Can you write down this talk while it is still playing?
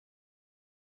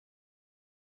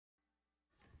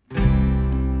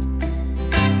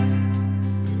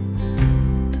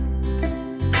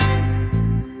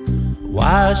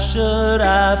Why should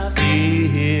I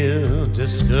feel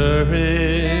discouraged?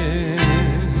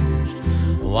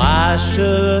 Why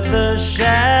should the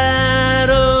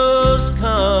shadows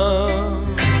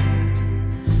come?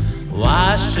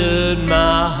 Why should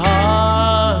my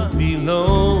heart be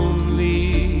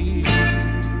lonely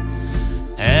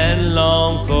and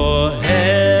long for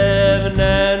heaven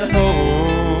and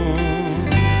home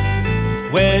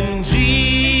when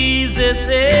Jesus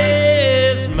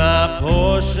is my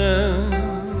portion,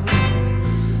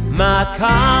 my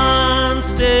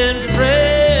constant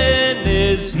friend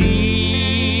is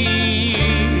He.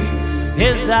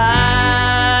 His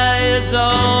eye is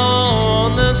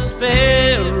on the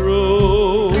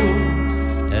sparrow,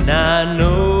 and I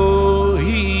know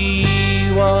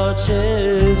He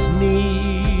watches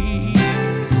me.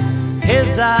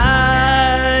 His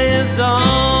eye is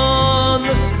on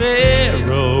the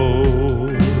sparrow,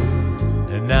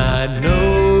 and I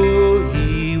know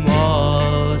He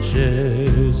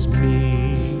watches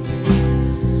me.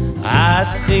 I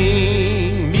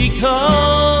sing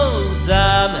because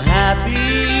I'm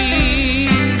happy.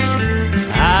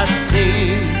 I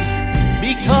sing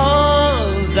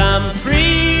because I'm free.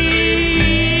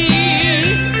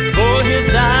 For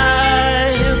His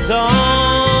eye is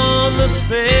on the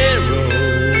sparrow,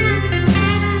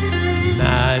 and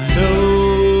I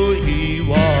know He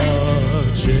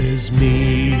watches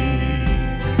me.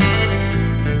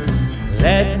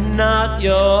 Let not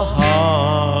your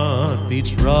heart be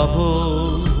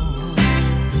troubled.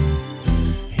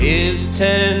 His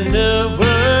tender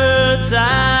words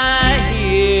I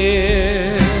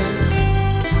hear,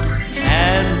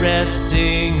 and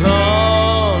resting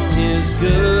on His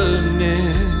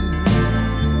goodness,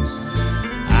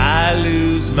 I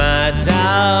lose my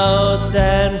doubts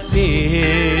and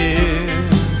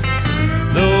fears.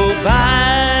 Though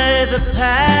by the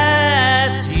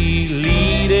path He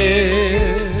leadeth,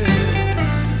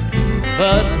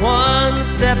 but one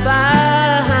step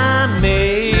I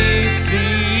may see.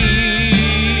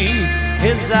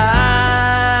 His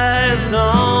eyes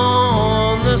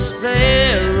on the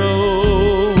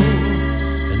sparrow,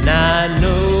 and I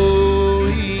know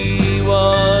He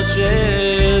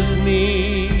watches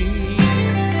me.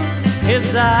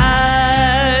 His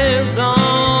eyes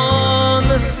on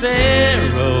the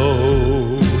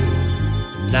sparrow,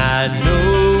 and I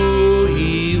know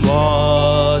He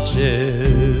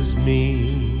watches me.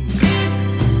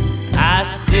 I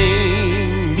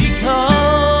sing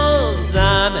because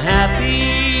I'm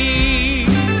happy.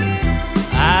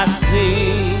 I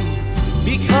sing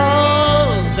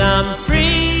because I'm free.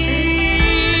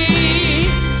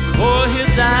 For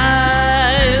His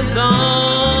eyes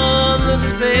on the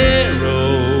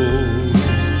sparrow,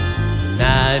 and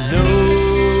I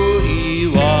know He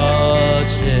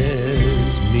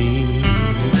watches me.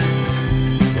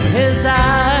 For His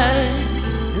eye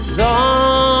is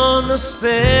on the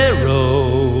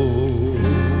sparrow,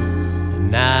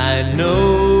 and I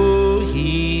know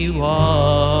He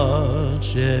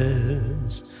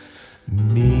watches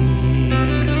me.